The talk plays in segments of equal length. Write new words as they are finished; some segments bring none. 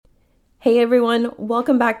Hey everyone,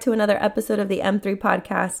 welcome back to another episode of the M3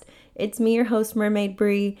 podcast. It's me, your host, Mermaid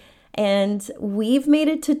Bree, and we've made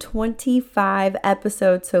it to 25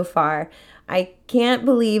 episodes so far. I can't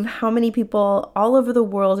believe how many people all over the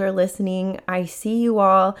world are listening. I see you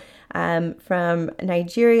all from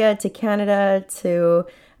Nigeria to Canada to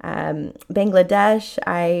Bangladesh.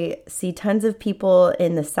 I see tons of people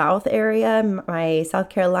in the South area, my South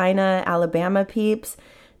Carolina, Alabama peeps.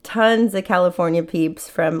 Tons of California peeps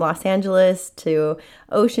from Los Angeles to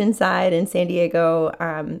Oceanside and San Diego.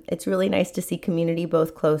 It's really nice to see community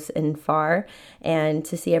both close and far and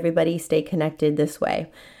to see everybody stay connected this way.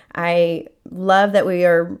 I love that we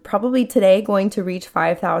are probably today going to reach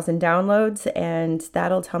 5,000 downloads, and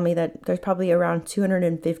that'll tell me that there's probably around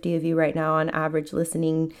 250 of you right now on average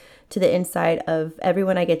listening to the inside of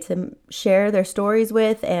everyone I get to share their stories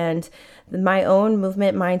with and my own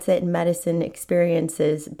movement, mindset, and medicine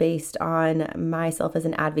experiences based on myself as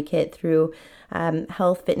an advocate through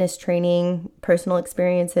health, fitness training, personal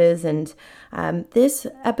experiences. And this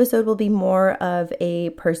episode will be more of a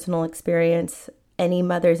personal experience. Any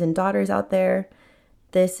mothers and daughters out there,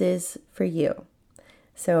 this is for you.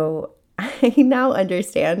 So I now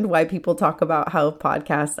understand why people talk about how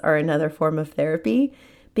podcasts are another form of therapy,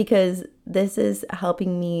 because this is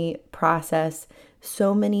helping me process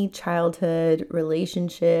so many childhood,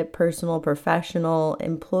 relationship, personal, professional,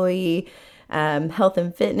 employee, health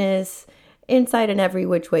and fitness, inside and every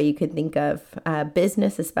which way you could think of,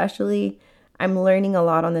 business especially. I'm learning a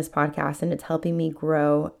lot on this podcast and it's helping me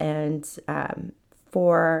grow. And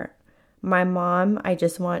for my mom, I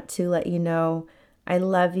just want to let you know I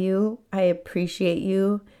love you, I appreciate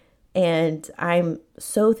you, and I'm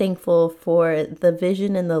so thankful for the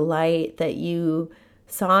vision and the light that you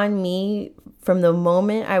saw in me from the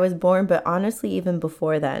moment I was born, but honestly, even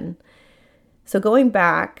before then. So going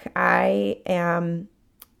back, I am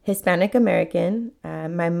Hispanic American.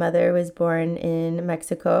 My mother was born in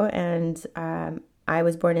Mexico and I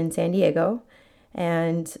was born in San Diego.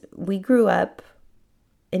 And we grew up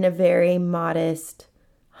in a very modest,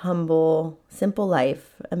 humble, simple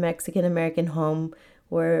life, a Mexican American home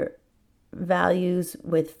where values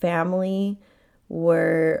with family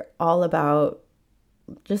were all about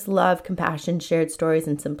just love, compassion, shared stories,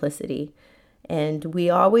 and simplicity. And we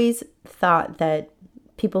always thought that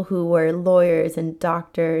people who were lawyers and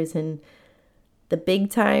doctors and the big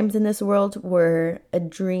times in this world were a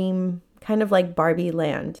dream, kind of like Barbie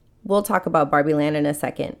Land. We'll talk about Barbie Land in a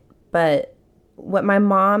second, but what my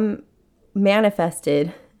mom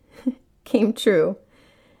manifested came true.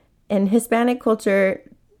 In Hispanic culture,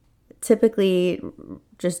 typically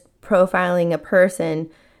just profiling a person,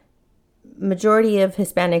 majority of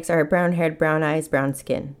Hispanics are brown-haired, brown eyes, brown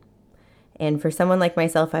skin. And for someone like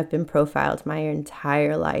myself, I've been profiled my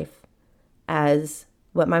entire life as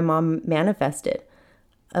what my mom manifested,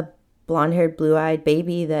 a blonde-haired, blue-eyed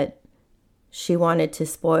baby that she wanted to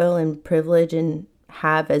spoil and privilege and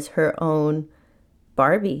have as her own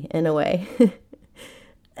Barbie in a way.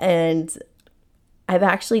 And I've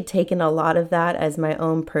actually taken a lot of that as my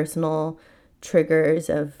own personal triggers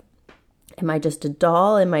of, am I just a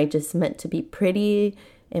doll? Am I just meant to be pretty?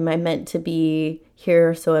 Am I meant to be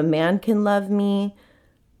here so a man can love me?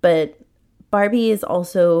 But Barbie is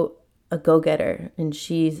also a go-getter, and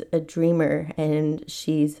she's a dreamer, and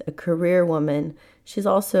she's a career woman. She's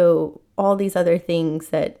also all these other things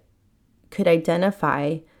that could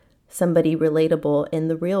identify somebody relatable in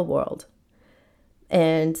the real world.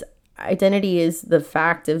 And identity is the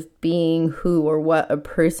fact of being who or what a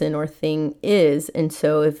person or thing is. And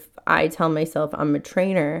so if I tell myself I'm a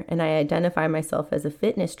trainer and I identify myself as a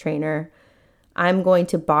fitness trainer, I'm going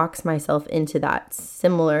to box myself into that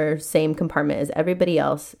similar same compartment as everybody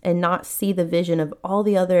else and not see the vision of all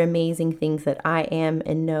the other amazing things that I am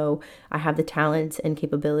and know I have the talents and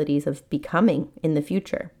capabilities of becoming in the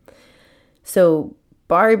future. So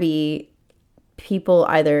Barbie, people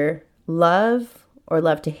either love or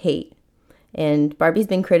love to hate. And Barbie's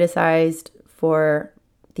been criticized for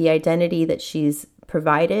the identity that she's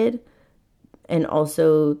provided and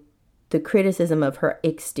also the criticism of her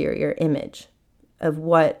exterior image, of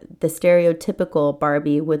what the stereotypical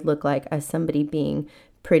Barbie would look like as somebody being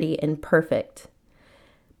pretty and perfect.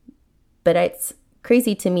 But it's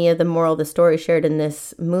crazy to me, the moral of the story shared in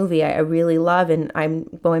this movie, I really love, and I'm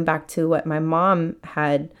going back to what my mom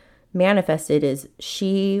had manifested, is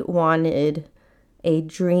she wanted a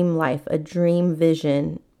dream life, a dream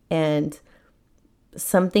vision, and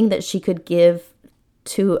something that she could give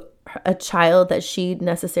to a child that she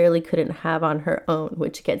necessarily couldn't have on her own,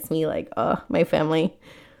 which gets me like, oh, my family,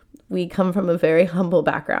 we come from a very humble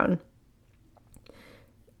background.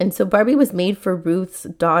 And so Barbie was made for Ruth's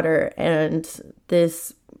daughter, and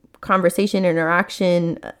this conversation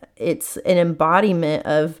interaction, it's an embodiment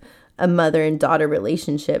of a mother and daughter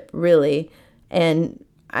relationship, really. And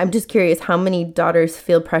I'm just curious how many daughters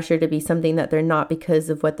feel pressure to be something that they're not because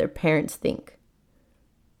of what their parents think.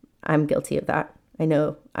 I'm guilty of that. I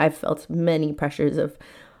know I've felt many pressures of,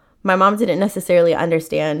 my mom didn't necessarily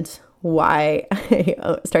understand why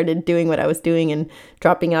I started doing what I was doing and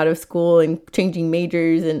dropping out of school and changing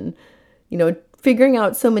majors and, figuring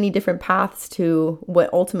out so many different paths to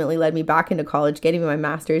what ultimately led me back into college, getting my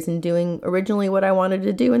master's and doing originally what I wanted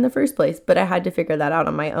to do in the first place. But I had to figure that out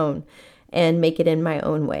on my own and make it in my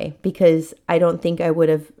own way, because I don't think I would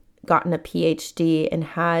have gotten a PhD and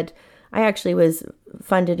I actually was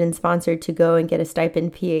funded and sponsored to go and get a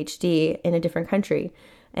stipend PhD in a different country.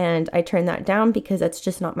 And I turned that down because that's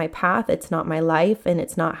just not my path. It's not my life, and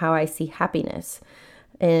it's not how I see happiness.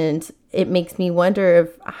 And it makes me wonder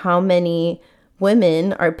of how many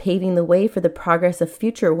women are paving the way for the progress of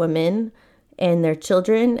future women and their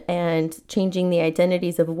children, and changing the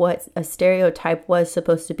identities of what a stereotype was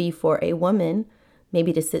supposed to be for a woman,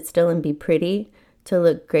 maybe to sit still and be pretty, to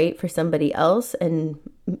look great for somebody else. And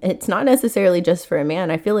it's not necessarily just for a man.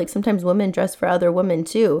 I feel like sometimes women dress for other women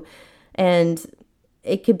too. And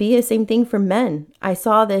it could be the same thing for men. I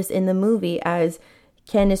saw this in the movie as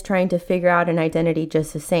Ken is trying to figure out an identity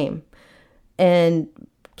just the same. And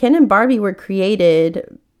Ken and Barbie were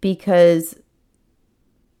created because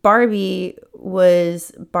Barbie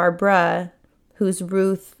was Barbara, who's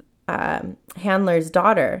Ruth Handler's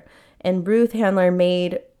daughter. And Ruth Handler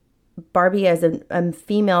made Barbie as a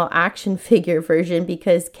female action figure version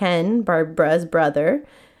because Ken, Barbara's brother,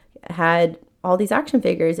 had all these action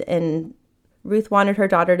figures, and Ruth wanted her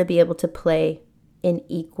daughter to be able to play in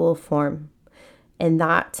equal form. And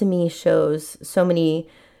that to me shows so many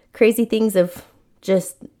crazy things of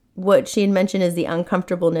just what she had mentioned is the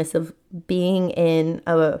uncomfortableness of being in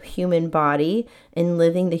a human body and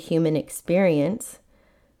living the human experience.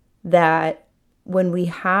 That when we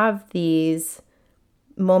have these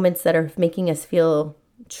moments that are making us feel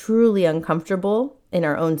truly uncomfortable in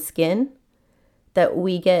our own skin, that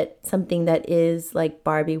we get something that is like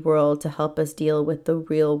Barbie world to help us deal with the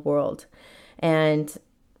real world. And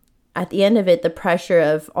at the end of it, the pressure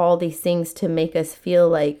of all these things to make us feel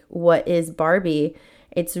like what is Barbie,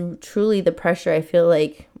 it's truly the pressure I feel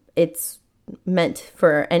like it's meant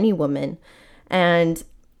for any woman. And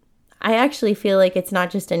I actually feel like it's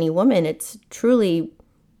not just any woman, it's truly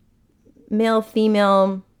male,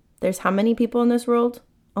 female. There's how many people in this world?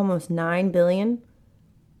 Almost 9 billion.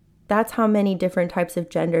 That's how many different types of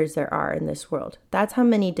genders there are in this world. That's how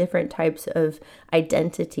many different types of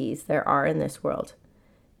identities there are in this world.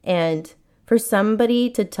 And for somebody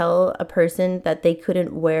to tell a person that they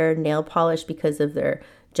couldn't wear nail polish because of their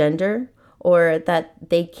gender, or that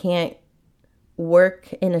they can't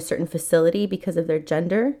work in a certain facility because of their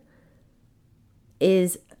gender,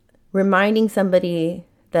 is reminding somebody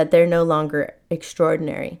that they're no longer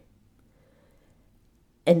extraordinary.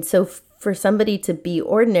 And so for somebody to be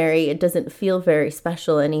ordinary, it doesn't feel very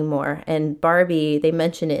special anymore. And Barbie, they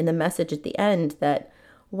mention it in the message at the end that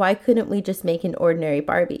why couldn't we just make an ordinary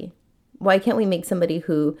Barbie? Why can't we make somebody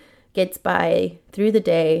who gets by through the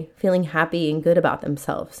day feeling happy and good about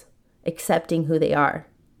themselves, accepting who they are?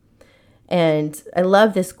 And I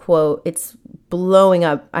love this quote. It's blowing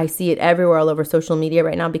up. I see it everywhere all over social media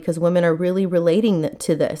right now because women are really relating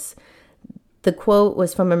to this. The quote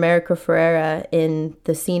was from America Ferrera in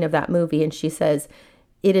the scene of that movie, and she says,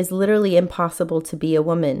 "It is literally impossible to be a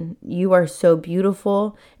woman. You are so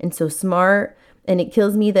beautiful and so smart, and it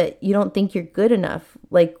kills me that you don't think you're good enough.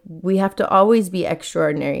 Like, we have to always be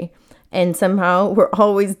extraordinary, and somehow we're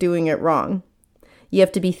always doing it wrong. You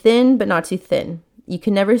have to be thin, but not too thin. You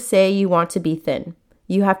can never say you want to be thin.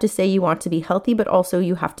 You have to say you want to be healthy, but also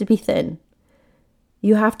you have to be thin.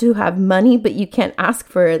 You have to have money, but you can't ask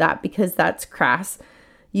for that because that's crass.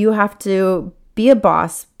 You have to be a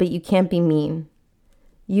boss, but you can't be mean.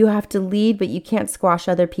 You have to lead, but you can't squash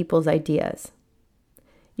other people's ideas.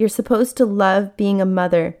 You're supposed to love being a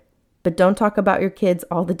mother, but don't talk about your kids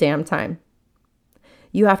all the damn time.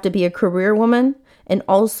 You have to be a career woman and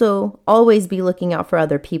also always be looking out for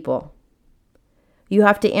other people. You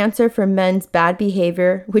have to answer for men's bad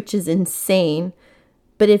behavior, which is insane.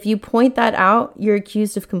 But if you point that out, you're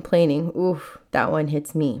accused of complaining. Oof, that one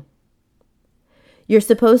hits me. You're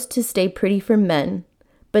supposed to stay pretty for men,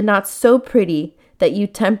 but not so pretty that you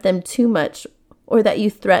tempt them too much or that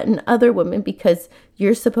you threaten other women because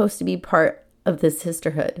you're supposed to be part of the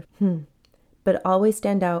sisterhood. But always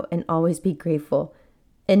stand out and always be grateful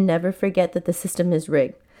and never forget that the system is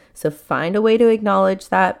rigged. So find a way to acknowledge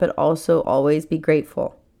that, but also always be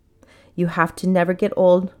grateful. You have to never get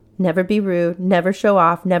old, never be rude, never show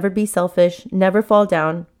off, never be selfish, never fall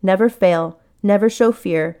down, never fail, never show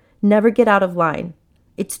fear, never get out of line.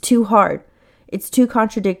 It's too hard. It's too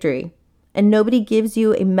contradictory. And nobody gives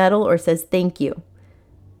you a medal or says thank you.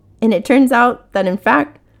 And it turns out that in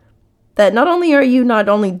fact, that not only are you not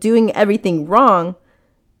only doing everything wrong,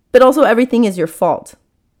 but also everything is your fault.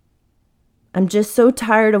 I'm just so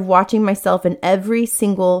tired of watching myself and every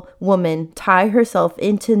single woman tie herself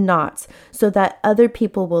into knots so that other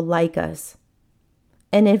people will like us.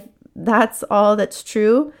 And if that's all that's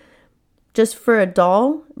true, just for a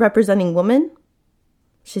doll representing woman,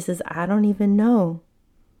 she says, I don't even know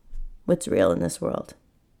what's real in this world.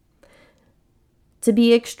 To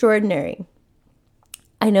be extraordinary.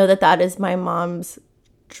 I know that that is my mom's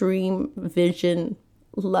dream, vision,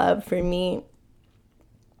 love for me.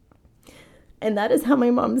 And that is how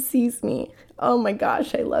my mom sees me. Oh my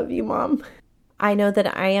gosh, I love you, Mom. I know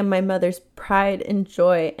that I am my mother's pride and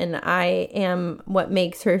joy, and I am what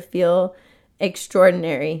makes her feel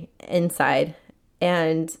extraordinary inside.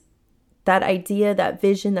 And that idea, that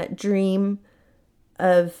vision, that dream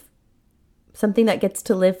of something that gets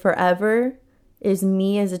to live forever is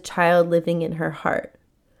me as a child living in her heart.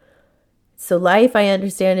 So life, I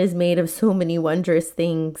understand, is made of so many wondrous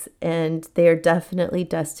things, and they are definitely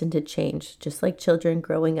destined to change, just like children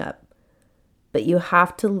growing up. But you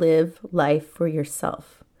have to live life for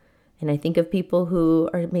yourself. And I think of people who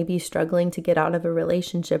are maybe struggling to get out of a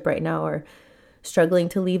relationship right now, or struggling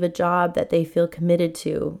to leave a job that they feel committed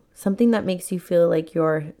to, something that makes you feel like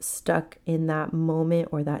you're stuck in that moment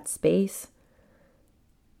or that space.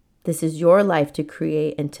 This is your life to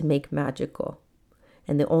create and to make magical.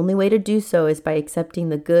 And the only way to do so is by accepting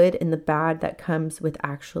the good and the bad that comes with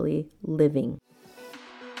actually living.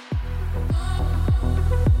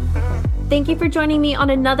 Thank you for joining me on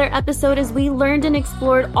another episode as we learned and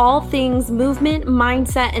explored all things movement,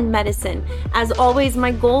 mindset, and medicine. As always,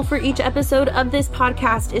 my goal for each episode of this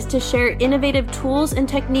podcast is to share innovative tools and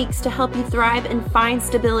techniques to help you thrive and find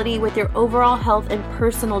stability with your overall health and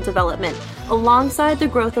personal development, alongside the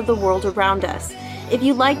growth of the world around us. If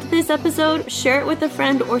you liked this episode, share it with a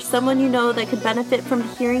friend or someone you know that could benefit from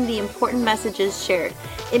hearing the important messages shared.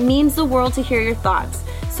 It means the world to hear your thoughts.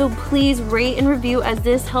 So please rate and review, as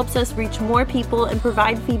this helps us reach more people and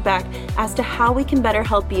provide feedback as to how we can better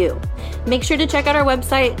help you. Make sure to check out our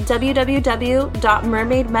website,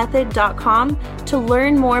 www.mermaidmethod.com, to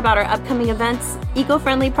learn more about our upcoming events,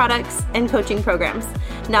 eco-friendly products, and coaching programs.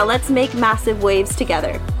 Now let's make massive waves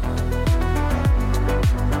together.